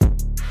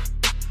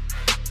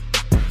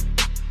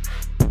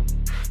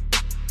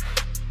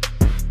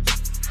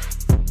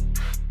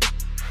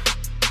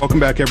Welcome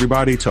back,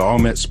 everybody, to All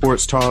Met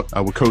Sports Talk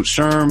with Coach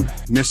Sherm.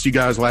 Missed you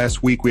guys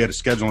last week. We had a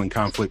scheduling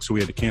conflict, so we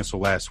had to cancel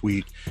last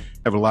week.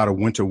 Have a lot of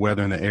winter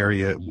weather in the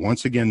area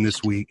once again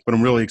this week, but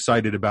I'm really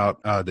excited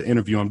about the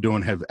interview I'm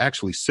doing. Have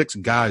actually 6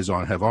 guys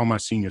on, have all my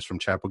seniors from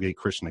Chapelgate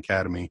Christian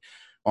Academy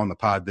on the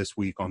pod this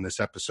week on this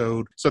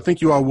episode. So I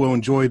think you all will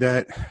enjoy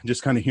that,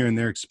 just kind of hearing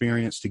their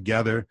experience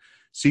together.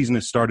 Season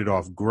has started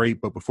off great,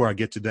 but before I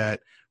get to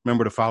that,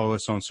 remember to follow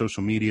us on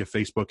social media,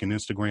 Facebook and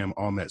Instagram,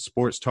 All Met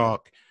Sports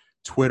Talk,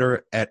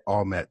 Twitter at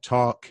All Met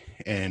Talk,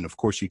 and of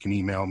course you can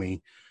email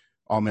me,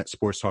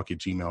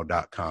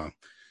 allmetsportstalk@gmail.com.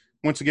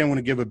 Once again, I want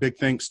to give a big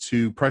thanks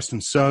to Preston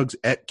Suggs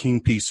at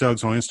King P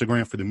Suggs on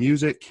Instagram for the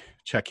music.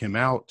 Check him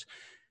out,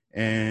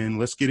 and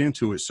let's get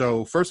into it.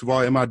 So first of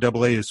all,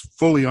 MIAA is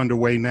fully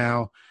underway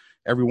now.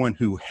 Everyone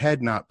who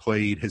had not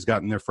played has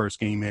gotten their first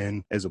game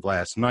in as of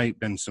last night.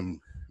 Been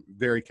some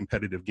very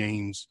competitive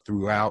games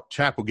throughout.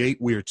 Chapelgate,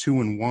 we are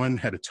 2-1,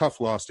 had a tough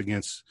loss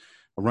against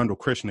Arundel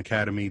Christian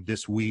Academy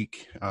this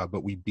week,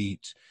 but we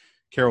beat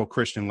Carroll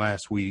Christian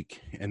last week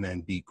and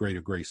then beat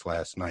Greater Grace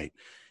last night.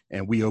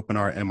 And we open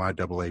our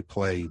MIAA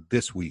play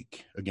this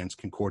week against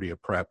Concordia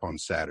Prep on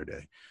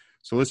Saturday.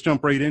 So let's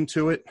jump right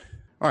into it.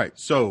 All right,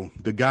 so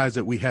the guys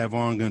that we have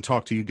on, I'm going to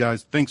talk to you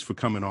guys. Thanks for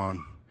coming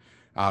on.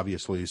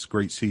 Obviously, it's a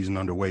great season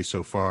underway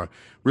so far.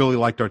 Really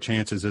liked our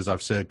chances, as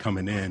I've said,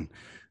 coming in.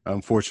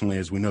 Unfortunately,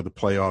 as we know, the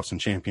playoffs and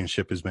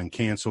championship has been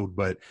canceled,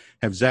 but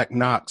have Zach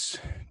Knox,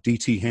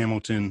 DT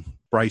Hamilton,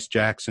 Bryce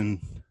Jackson,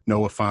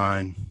 Noah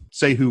Fine,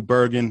 Sehu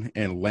Bergen,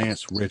 and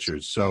Lance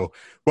Richards. So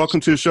welcome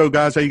to the show,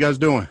 guys. How you guys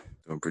doing?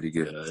 I'm pretty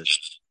good.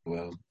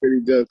 Well, pretty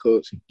good,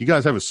 Coach. You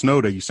guys have a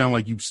snow day. You sound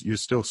like you're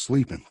still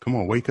sleeping. Come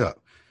on, wake up.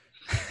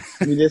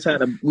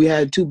 We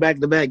had 2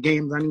 back-to-back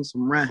games. I need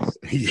some rest.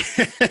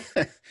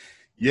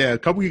 Yeah, a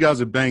couple of you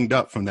guys are banged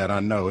up from that. I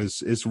know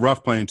it's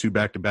rough playing 2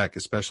 back-to-back,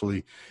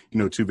 especially,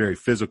 2 very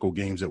physical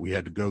games that we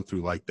had to go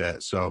through like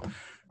that. So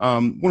I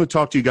want to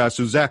talk to you guys.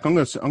 So Zach, I'm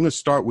going to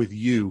start with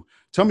you.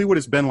 Tell me what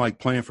it's been like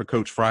playing for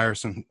Coach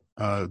Frierson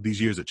these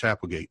years at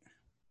Chapelgate.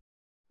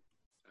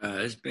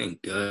 It's been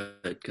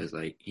good because,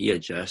 he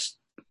adjusts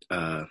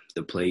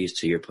the plays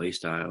to your play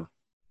style,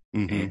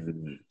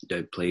 and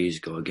the plays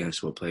go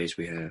against what plays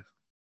we have.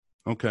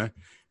 Okay.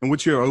 And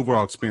what's your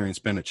overall experience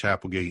been at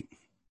Chapelgate?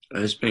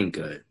 It's been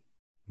good.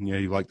 Yeah,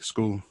 you like the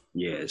school?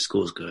 Yeah, the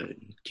school's good.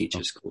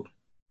 Teacher's school.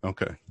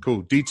 Okay,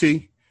 cool.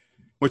 DT,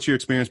 what's your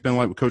experience been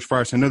like with Coach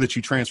Frierson? I know that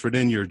you transferred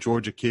in. You're a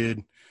Georgia kid,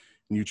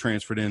 and you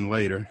transferred in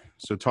later.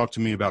 So talk to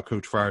me about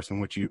Coach Frierson,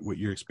 what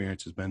your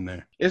experience has been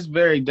there. It's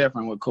very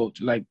different with Coach,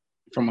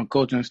 from a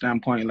coaching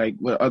standpoint,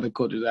 with other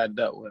coaches I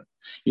dealt with.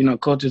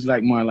 Coaches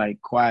more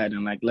quiet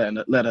and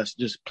let us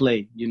just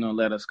play,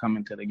 let us come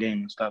into the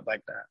game and stuff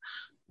like that.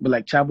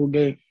 But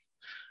Chapelgate,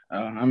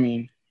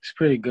 it's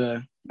pretty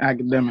good.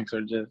 Academics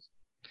are just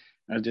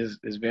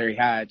it's very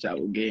high at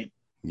Chapelgate.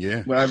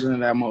 Yeah. But other than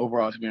that, my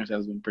overall experience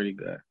has been pretty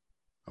good.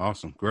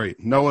 Awesome. Great.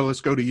 Noah,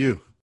 let's go to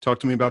you. Talk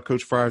to me about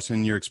Coach Frierson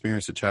and your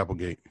experience at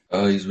Chapelgate.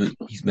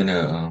 He's been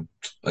a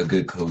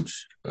good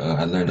coach.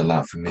 I learned a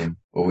lot from him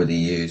over the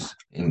years,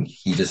 and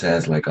he just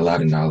has a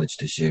lot of knowledge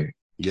to share.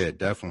 Yeah,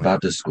 definitely.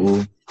 About the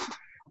school,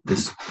 the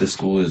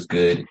school is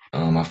good.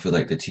 I feel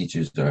like the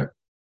teachers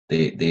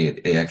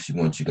they actually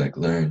want you to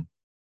learn,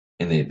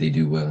 and they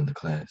do well in the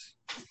class.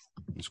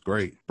 It's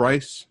great.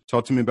 Bryce,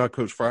 talk to me about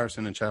Coach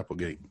Frierson and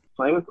Chapelgate.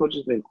 Playing with Coach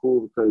has been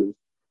cool because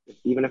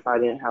even if I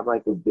didn't have a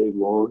big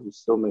role, he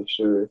still made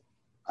sure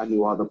I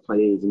knew all the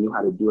plays and knew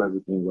how to do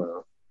everything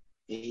well.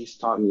 And he's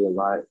taught me a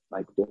lot,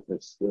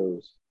 different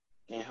skills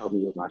and helped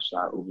me with my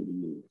shot over the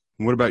years.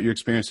 And what about your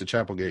experience at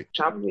Chapelgate?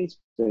 Chapelgate's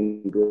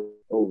been good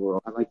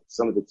overall. I like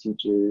some of the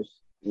teachers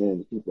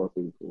and the people are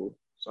pretty cool.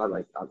 So I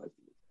like it.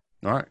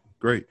 All right,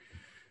 great.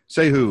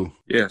 Sehu.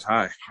 Yes,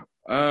 hi.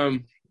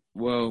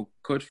 Well,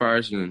 Coach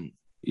Frierson,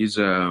 he's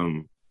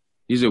a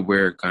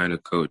weird kind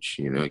of coach.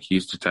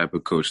 He's the type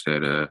of coach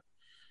that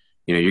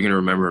you're gonna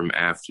remember him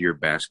after your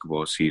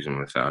basketball season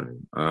without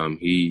him.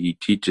 He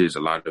teaches a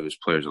lot of his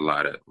players a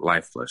lot of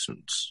life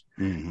lessons.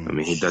 Mm-hmm.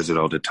 He does it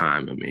all the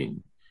time.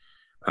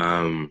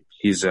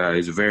 He's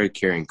a very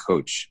caring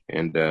coach,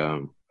 and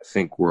I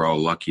think we're all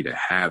lucky to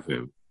have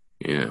him.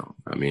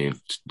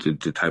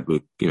 The type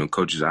of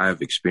coaches I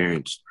have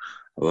experienced,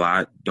 a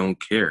lot don't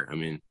care.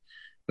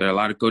 There are a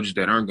lot of coaches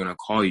that aren't going to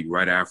call you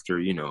right after,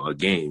 a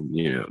game.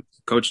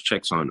 Coach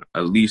checks on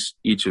at least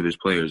each of his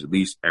players at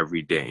least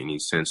every day, and he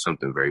sends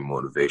something very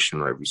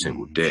motivational every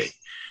single day.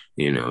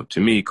 To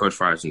me, Coach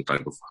Frierson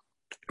is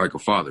like a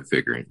father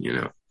figure.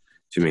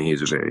 To me,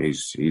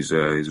 he's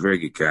a very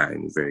good guy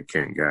and a very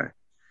caring guy.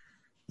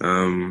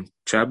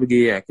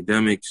 Chapelgate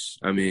academics,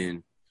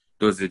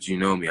 those that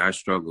me, I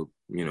struggled,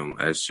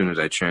 as soon as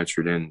I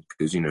transferred in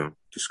because, the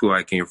school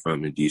I came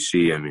from in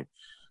D.C.,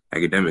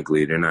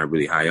 academically, they're not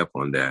really high up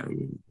on that.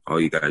 All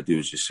you got to do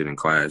is just sit in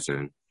class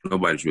and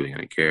nobody's really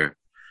going to care.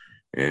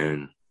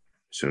 And as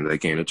soon as I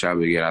came to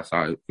Chapelgate, I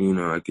thought,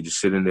 I could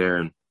just sit in there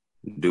and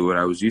do what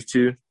I was used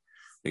to.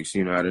 Next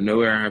thing out of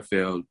nowhere, I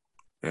failed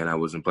and I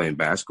wasn't playing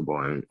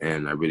basketball.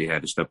 And I really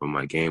had to step on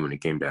my game when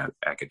it came to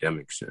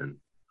academics. And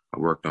I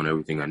worked on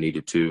everything I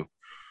needed to.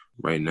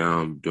 Right now,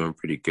 I'm doing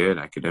pretty good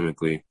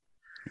academically.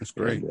 That's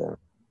great. And,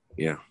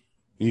 yeah.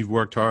 You've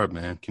worked hard,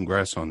 man.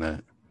 Congrats on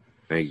that.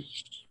 Thank you.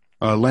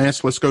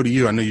 Lance, let's go to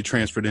you. I know you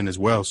transferred in as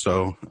well.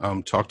 So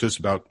talk to us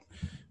about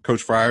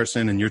Coach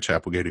Frierson and your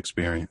Chapelgate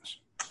experience.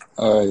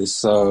 All right.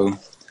 So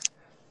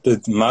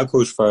my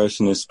Coach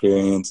Frierson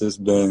experience has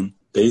been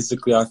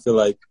basically, I feel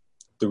like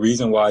the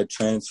reason why I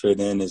transferred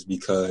in is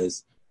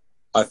because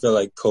I feel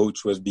like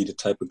Coach would be the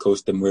type of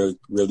coach that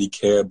really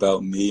care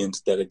about me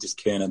instead of just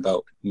caring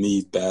about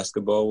me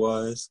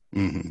basketball-wise.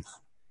 Mm-hmm.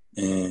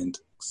 And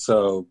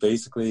so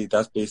basically,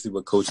 that's basically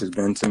what Coach has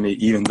been to me.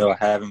 Even though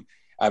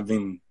I've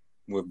been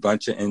with a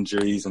bunch of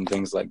injuries and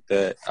things like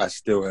that, I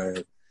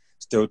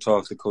still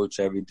talk to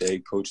Coach every day.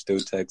 Coach still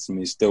texts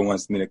me, still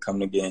wants me to come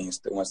to games,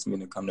 still wants me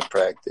to come to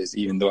practice,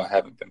 even though I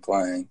haven't been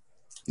playing.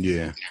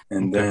 Yeah.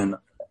 And then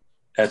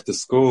at the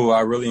school, I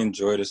really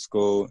enjoy the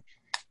school.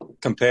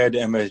 Compared to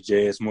MSJ,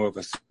 it's more of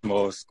a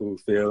small school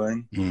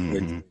feeling,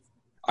 which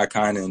I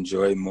kind of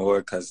enjoy more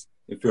because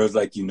it feels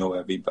like you know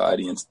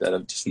everybody instead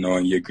of just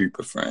knowing your group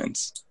of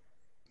friends.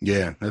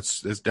 Yeah,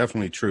 that's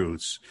definitely true.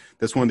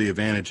 That's one of the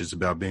advantages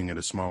about being at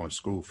a smaller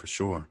school for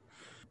sure.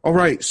 All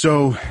right,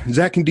 so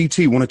Zach and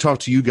DT, want to talk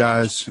to you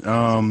guys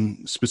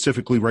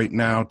specifically right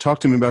now. Talk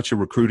to me about your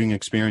recruiting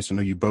experience. I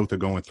know you both are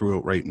going through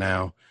it right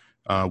now.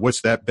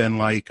 What's that been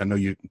like? I know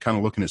you're kind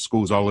of looking at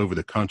schools all over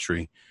the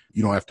country.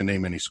 You don't have to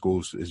name any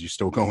schools as you're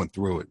still going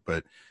through it.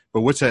 But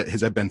what's that?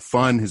 Has that been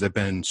fun? Has that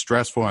been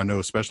stressful? I know,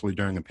 especially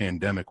during a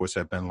pandemic. What's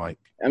that been like?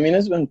 I mean,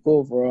 it's been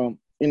cool for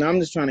I'm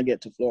just trying to get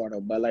to Florida,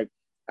 but with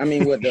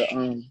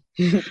the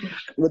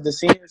with the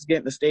seniors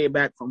getting to stay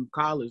back from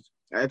college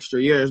an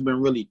extra year, it's been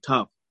really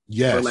tough.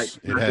 Yes,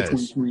 it has.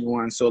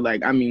 2021. So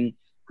I mean,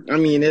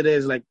 it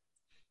is I'm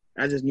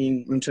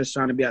just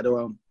trying to be at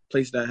the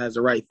place that has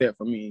the right fit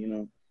for me, you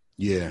know.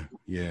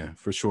 Yeah,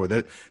 for sure.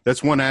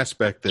 That's one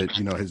aspect that,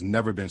 has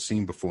never been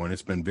seen before, and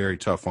it's been very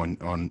tough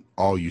on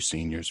all you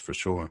seniors for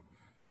sure.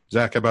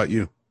 Zach, how about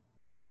you?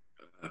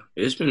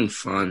 It's been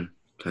fun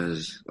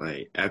because,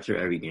 after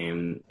every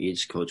game,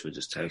 each coach would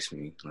just text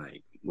me,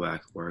 what I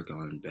could work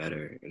on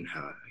better and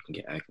how I can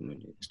get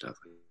acclimated and stuff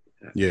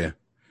like that. Yeah.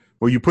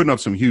 Well, you're putting up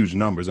some huge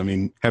numbers. I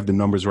mean, have the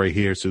numbers right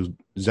here. So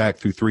Zach,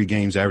 through 3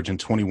 games, averaging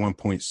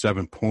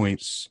 21.7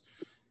 points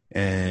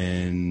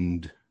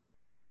and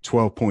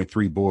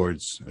 12.3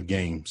 boards a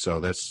game. So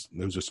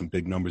those are some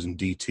big numbers in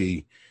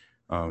DT.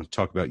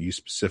 Talk about you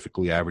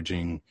specifically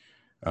averaging,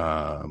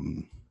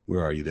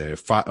 where are you there?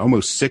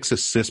 Almost 6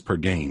 assists per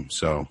game.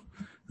 So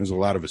there's a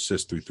lot of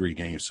assists through 3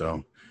 games.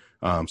 So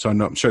I'm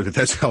sure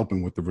that's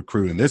helping with the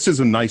recruiting. This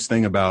is a nice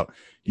thing about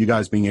you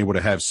guys being able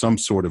to have some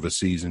sort of a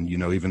season,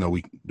 even though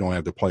we don't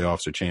have the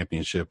playoffs or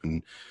championship.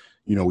 And,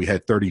 we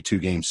had 32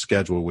 games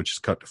scheduled, which is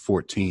cut to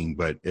 14,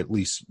 but at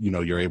least,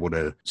 you're able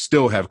to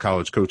still have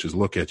college coaches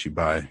look at you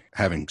by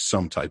having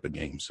some type of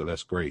game. So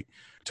that's great.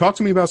 Talk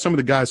to me about some of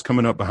the guys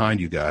coming up behind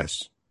you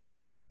guys.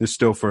 This is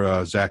still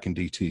for Zach and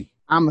DT.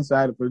 I'm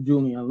excited for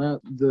Julian.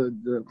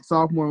 The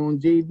sophomore on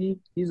JV,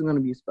 he's going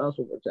to be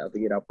special for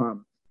Chapelgate, I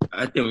promise.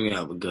 I think we're going to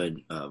have a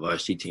good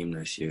varsity team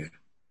next year.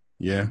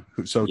 Yeah.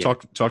 So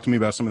talk to me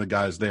about some of the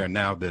guys there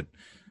now that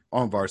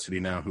on varsity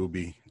now who will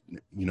be,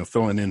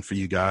 filling in for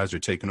you guys or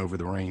taking over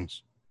the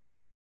reins.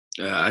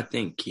 I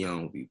think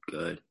Keon will be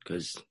good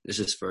because this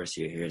is his first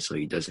year here, so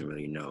he doesn't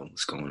really know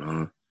what's going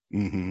on.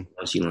 Mm-hmm.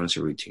 Once he learns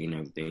the routine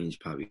and everything, he's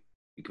probably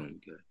going to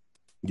be good.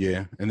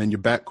 Yeah. And then your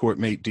backcourt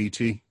mate,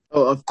 DT?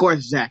 Oh, of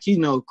course, Jack.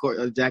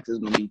 Jax is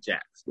going to be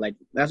Jax.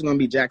 That's going to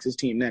be Jax's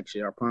team next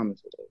year, I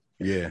promise.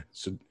 Yeah.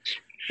 So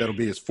that'll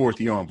be his 4th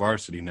year on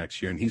varsity next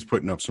year, and he's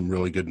putting up some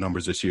really good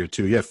numbers this year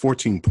too. He had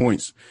 14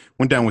 points,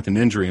 went down with an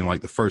injury in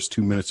the first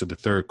 2 minutes of the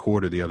third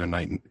quarter the other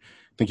night, and I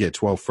think he had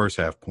 12 first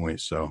half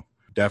points. So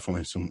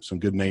definitely some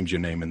good names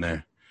you're naming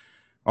there.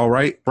 All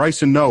right,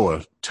 Bryce and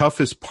Noah,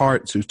 toughest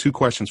part. So 2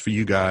 questions for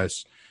you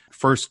guys.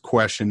 First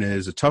question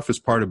is the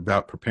toughest part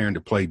about preparing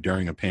to play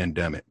during a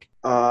pandemic.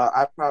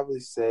 I'd probably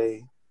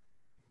say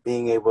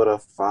being able to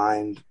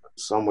find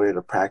somewhere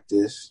to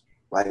practice.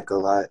 A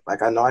lot.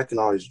 I know I can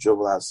always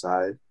dribble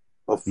outside,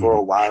 but for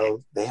a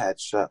while they had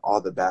shut all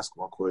the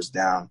basketball courts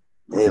down.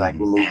 They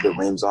removed the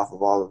rims off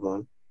of all of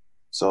them.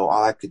 So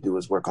all I could do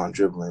was work on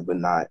dribbling, but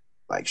not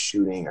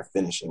shooting or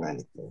finishing or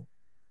anything.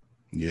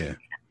 Yeah.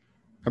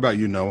 How about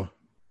you, Noah?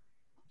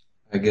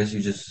 I guess you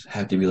just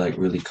have to be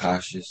really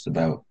cautious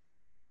about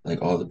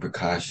all the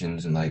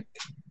precautions and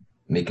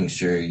making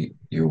sure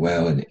you're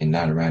well and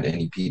not around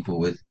any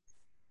people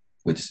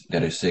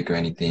that are sick or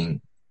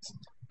anything.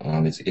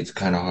 It's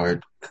kind of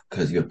hard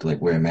because you have to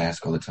wear a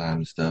mask all the time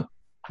and stuff.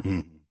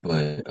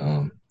 But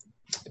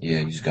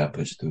you just got to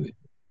push through it.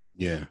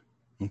 Yeah.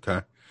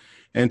 Okay.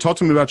 And talk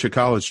to me about your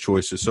college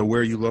choices. So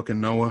where are you looking,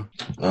 Noah?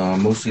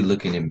 Mostly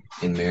looking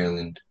in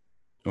Maryland.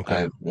 Okay. I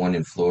have one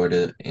in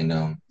Florida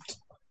and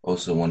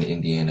also one in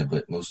Indiana,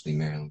 but mostly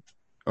Maryland.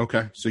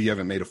 Okay. So you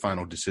haven't made a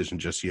final decision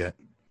just yet?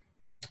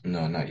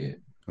 No, not yet.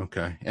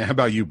 Okay. And how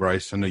about you,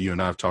 Bryce? I know you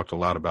and I have talked a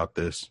lot about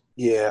this.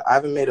 Yeah, I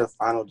haven't made a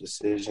final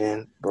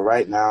decision, but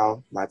right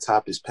now my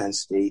top is Penn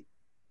State.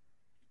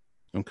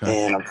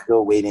 Okay. And I'm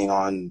still waiting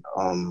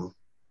on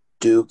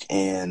Duke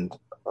and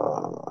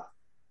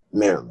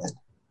Maryland.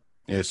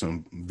 Yeah,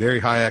 some very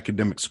high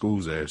academic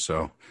schools there.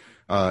 So,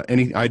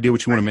 any idea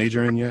what you want to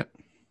major in yet?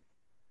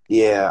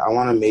 Yeah, I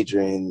want to major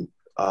in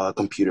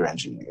computer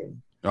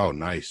engineering. Oh,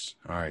 nice.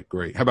 All right,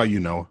 great. How about you,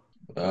 Noah?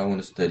 I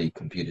want to study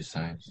computer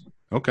science.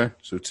 Okay,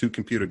 so 2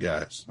 computer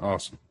guys.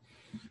 Awesome.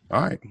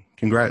 All right,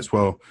 congrats.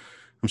 Well,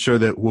 I'm sure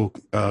that we'll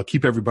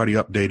keep everybody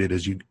updated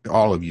as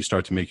all of you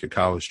start to make your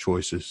college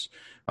choices.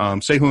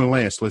 Sehu and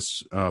Lance,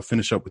 let's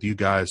finish up with you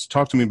guys.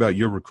 Talk to me about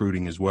your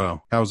recruiting as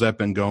well. How's that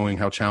been going?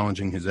 How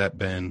challenging has that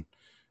been?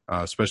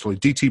 Especially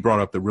DT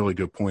brought up the really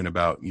good point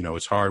about,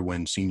 it's hard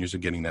when seniors are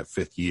getting that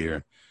 5th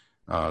year.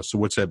 So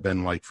what's that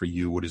been like for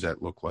you? What does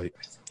that look like?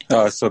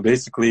 So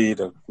basically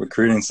the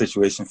recruiting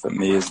situation for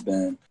me has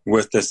been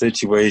with the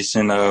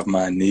situation of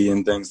my knee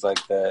and things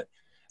like that.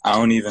 I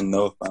don't even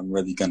know if I'm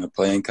really going to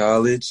play in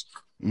college,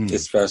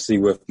 especially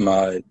with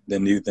the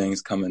new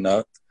things coming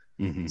up.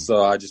 Mm-hmm.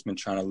 So I just been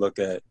trying to look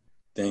at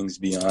things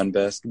beyond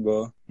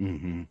basketball.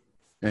 Mm-hmm.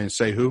 And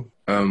Sehu?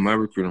 My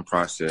recruiting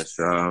process.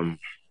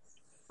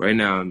 Right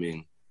now, I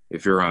mean,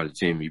 if you're on the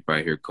team, you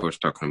probably hear Coach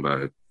talking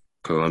about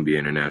Columbia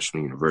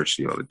International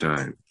University all the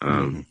time.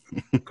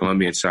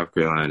 Columbia in South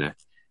Carolina.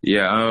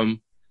 Yeah,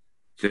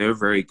 they're a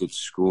very good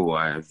school.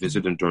 I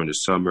visited them during the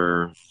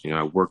summer.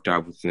 I worked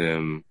out with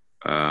them.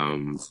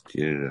 There's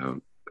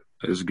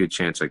a good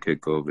chance I could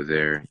go over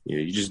there.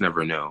 You just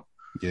never know.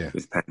 Yeah.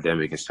 With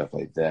pandemic and stuff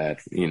like that.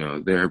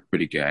 They're a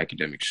pretty good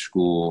academic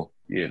school.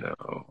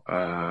 Decision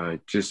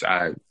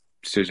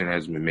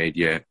hasn't been made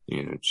yet.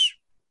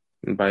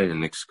 By the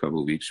next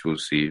couple of weeks, we'll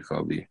see if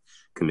I'll be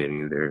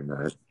committing there or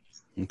not.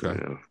 Okay.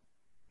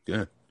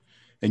 Good.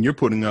 And you're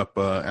putting up,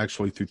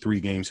 actually through 3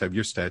 games, have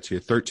your stats here,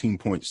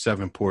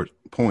 13.7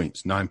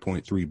 points,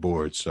 9.3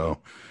 boards. So,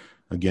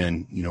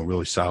 again,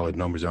 really solid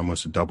numbers,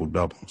 almost a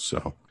double-double. So,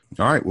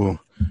 all right, well,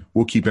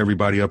 we'll keep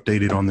everybody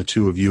updated on the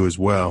 2 of you as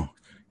well.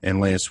 And,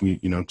 Lance, we,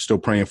 still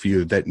praying for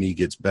you that knee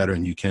gets better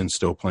and you can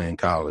still play in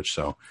college.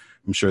 So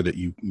I'm sure that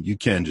you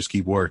can just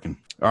keep working.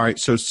 All right,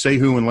 so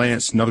Sehu and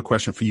Lance, another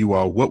question for you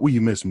all. What will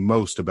you miss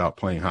most about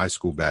playing high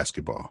school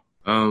basketball?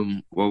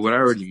 Well, what I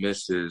already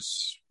missed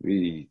is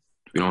we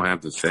don't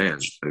have the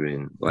fans. I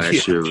mean,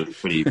 last year was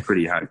pretty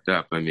hyped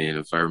up. I mean,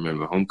 if I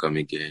remember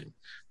homecoming game,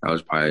 that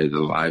was probably the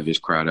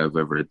livest crowd I've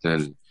ever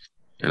attended.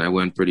 And I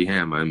went pretty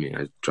ham. I mean,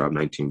 I dropped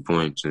 19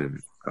 points,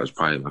 and that was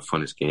probably my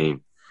funnest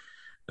game.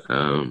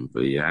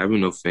 But yeah, having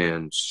no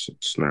fans,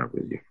 it's not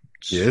really.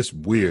 It's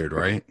weird,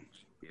 right?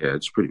 Yeah,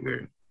 it's pretty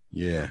weird.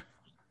 Yeah.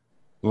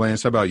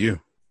 Lance, how about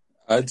you?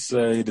 I'd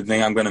say the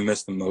thing I'm going to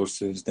miss the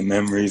most is the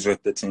memories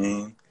with the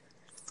team.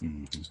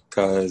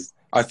 Because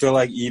I feel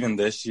like even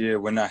this year,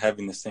 we're not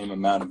having the same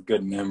amount of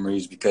good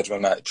memories because we're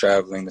not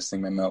traveling the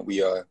same amount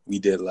we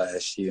did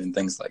last year and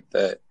things like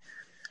that.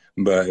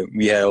 But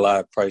we had a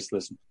lot of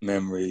priceless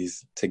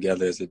memories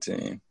together as a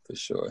team, for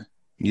sure.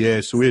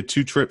 Yeah, so we had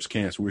 2 trips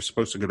canceled. We were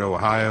supposed to go to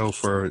Ohio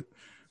for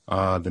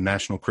the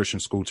National Christian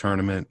School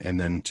Tournament and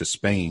then to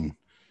Spain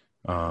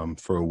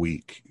for a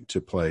week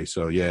to play.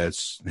 So, yeah,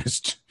 it's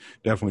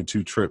definitely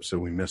 2 trips that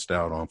we missed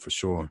out on for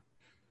sure.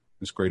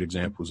 There's great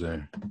examples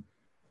there.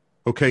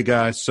 Okay,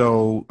 guys,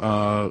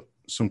 so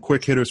some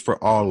quick hitters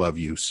for all of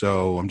you.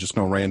 So I'm just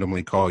going to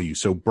randomly call you.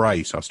 So,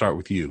 Bryce, I'll start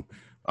with you.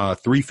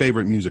 3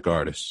 favorite music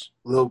artists.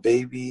 Lil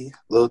Baby,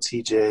 Lil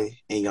TJ,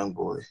 and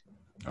Youngboy.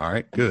 All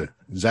right, good.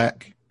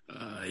 Zach?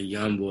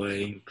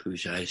 Youngboy, Pooh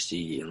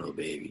Shiesty, and Lil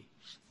Baby.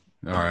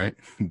 All right.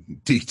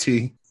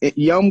 DT?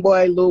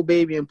 Youngboy, Lil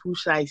Baby, and Pooh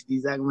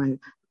Shiesty. Zach, man.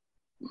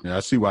 Yeah, I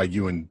see why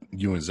you and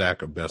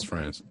Zach are best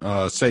friends.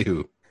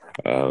 Sehu?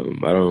 I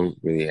don't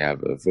really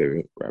have a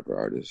favorite rapper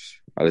artist.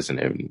 I listen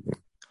to everything.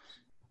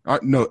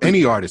 No,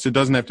 any artist. It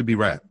doesn't have to be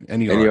rap.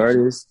 Any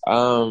artist.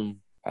 I'll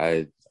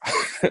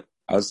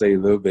say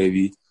Lil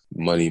Baby,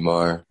 Money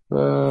Mar,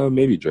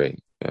 maybe Drake.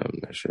 I'm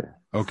not sure.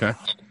 Okay.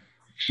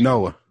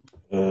 Noah?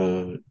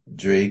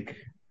 Drake,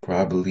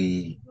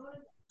 probably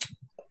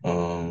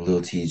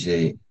Lil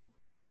TJ,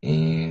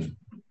 and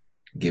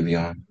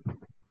Giveon.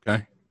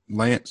 Okay.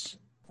 Lance?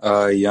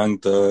 Young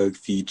Thug,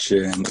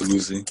 Future, and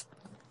Uzi.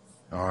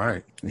 All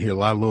right. You hear a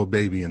lot of Lil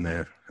Baby in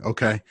there.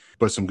 Okay.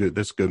 But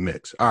that's a good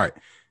mix. All right.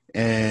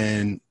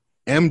 And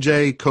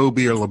MJ,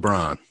 Kobe, or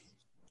LeBron?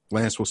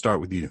 Lance, we'll start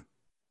with you.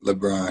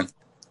 LeBron.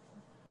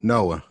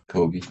 Noah?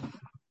 Kobe.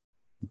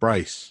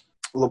 Bryce?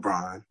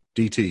 LeBron.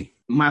 DT?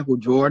 Michael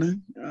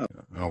Jordan. Oh.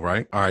 All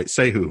right.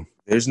 Sehu?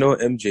 There's no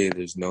MJ.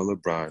 There's no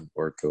LeBron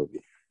or Kobe.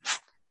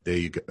 There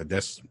you go.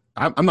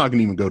 I'm not going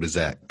to even go to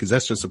Zach because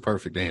that's just a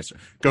perfect answer.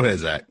 Go ahead,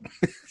 Zach.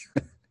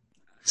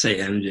 Say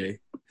MJ.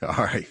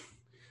 All right.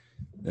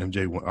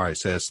 MJ. All right.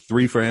 So that's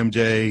 3 for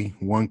MJ,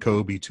 1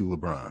 Kobe, 2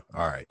 LeBron.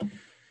 All right.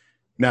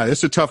 Now,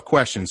 it's a tough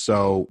question.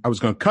 So I was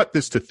going to cut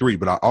this to 3,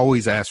 but I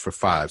always ask for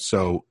 5.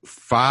 So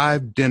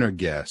 5 dinner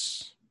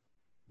guests,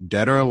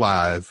 dead or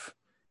alive,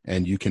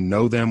 and you can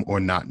know them or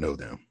not know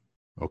them.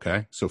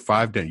 Okay? So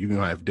 5 dinner. You're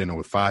going to have dinner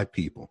with 5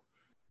 people.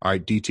 All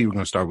right, DT, we're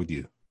going to start with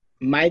you.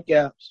 Mike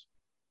Epps,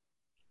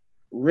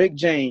 Rick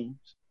James,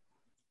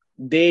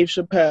 Dave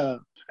Chappelle,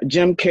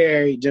 Jim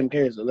Carrey. Jim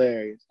Carrey's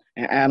hilarious,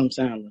 and Adam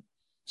Sandler.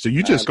 So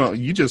you're just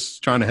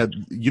trying to have.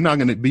 You're not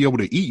going to be able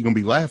to eat. You're going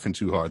to be laughing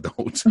too hard the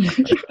whole time.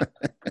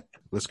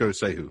 Let's go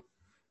say who.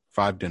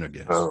 5 dinner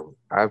guests.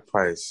 I'd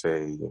probably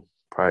say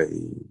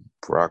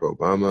Barack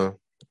Obama,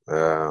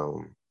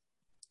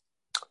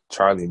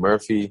 Charlie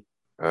Murphy,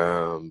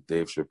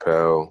 Dave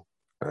Chappelle,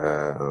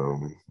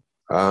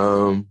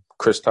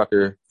 Chris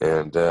Tucker,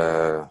 and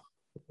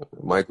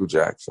Michael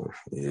Jackson.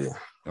 Yeah.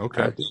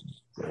 Okay.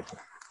 Yeah.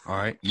 All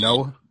right.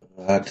 Noah?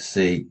 I'd have to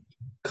say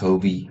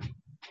Kobe,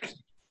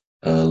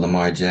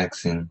 Lamar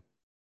Jackson,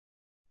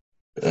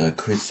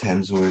 Chris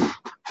Hemsworth,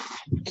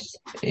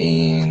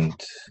 and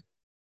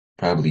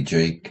probably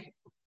Drake.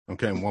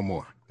 Okay, and one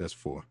more. That's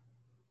 4.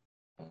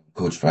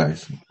 Coach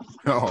Friars.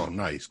 Oh,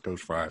 nice.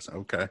 Coach Friars.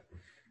 Okay.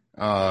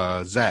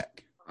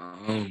 Zach?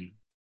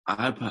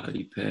 I'd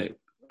probably pick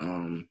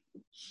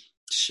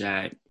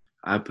Shaq.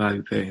 I'd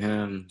probably pick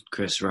him,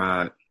 Chris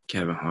Rock,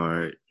 Kevin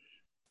Hart,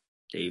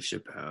 Dave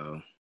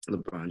Chappelle,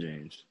 LeBron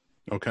James.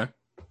 Okay.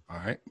 All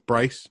right.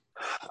 Bryce?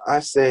 I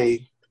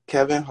say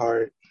Kevin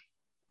Hart,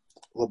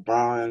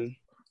 LeBron,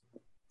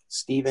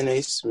 Stephen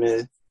A.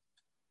 Smith,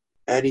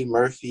 Eddie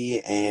Murphy,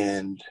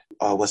 and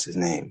what's his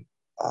name?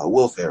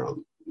 Will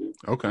Ferrell.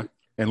 Okay.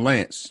 And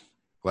Lance,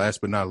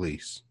 last but not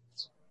least.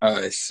 All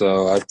right,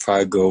 so I'd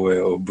probably go with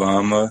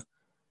Obama,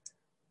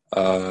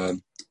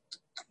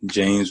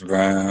 James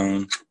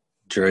Brown,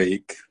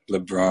 Drake,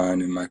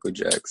 LeBron, and Michael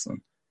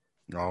Jackson.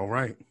 All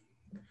right.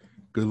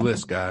 Good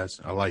list, guys.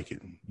 I like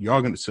it.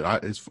 Y'all gonna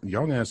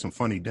have some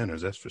funny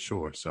dinners, that's for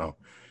sure. So,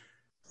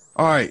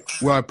 all right.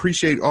 Well, I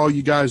appreciate all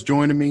you guys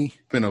joining me.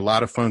 It's been a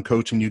lot of fun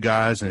coaching you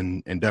guys,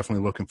 and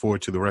definitely looking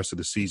forward to the rest of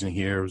the season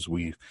here as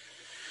we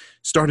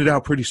started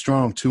out pretty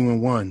strong,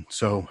 2-1.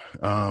 So,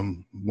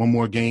 one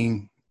more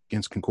game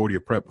against Concordia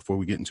Prep before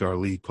we get into our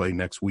league play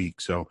next week.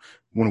 So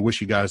I want to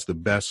wish you guys the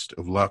best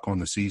of luck on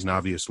the season,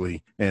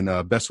 obviously, and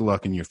best of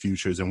luck in your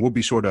futures. And we'll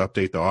be sure to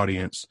update the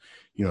audience,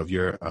 of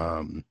your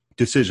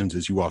decisions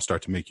as you all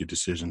start to make your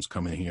decisions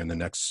coming here in the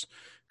next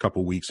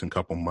couple weeks and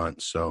couple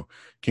months. So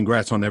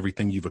congrats on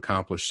everything you've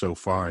accomplished so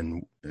far,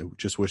 and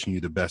just wishing you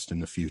the best in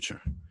the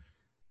future.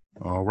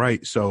 All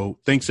right. So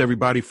thanks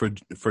everybody for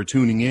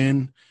tuning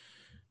in.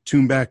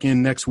 Tune back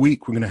in next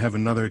week. We're going to have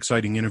another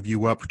exciting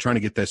interview up. We're trying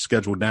to get that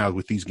scheduled now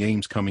with these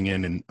games coming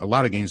in, and a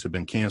lot of games have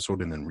been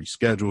canceled and then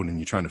rescheduled, and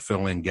you're trying to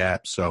fill in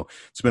gaps. So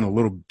it's been a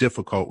little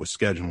difficult with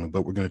scheduling,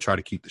 but we're going to try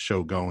to keep the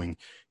show going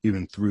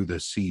even through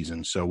this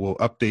season. So we'll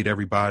update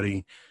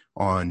everybody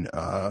on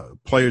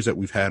players that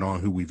we've had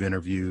on, who we've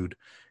interviewed,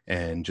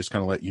 and just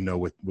kind of let you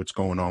know what's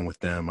going on with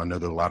them. I know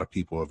that a lot of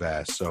people have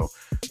asked. So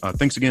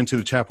thanks again to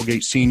the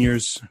Chapelgate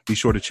seniors. Be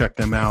sure to check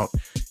them out,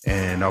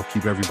 and I'll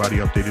keep everybody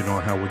updated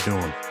on how we're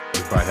doing.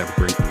 Everybody have a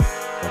great week.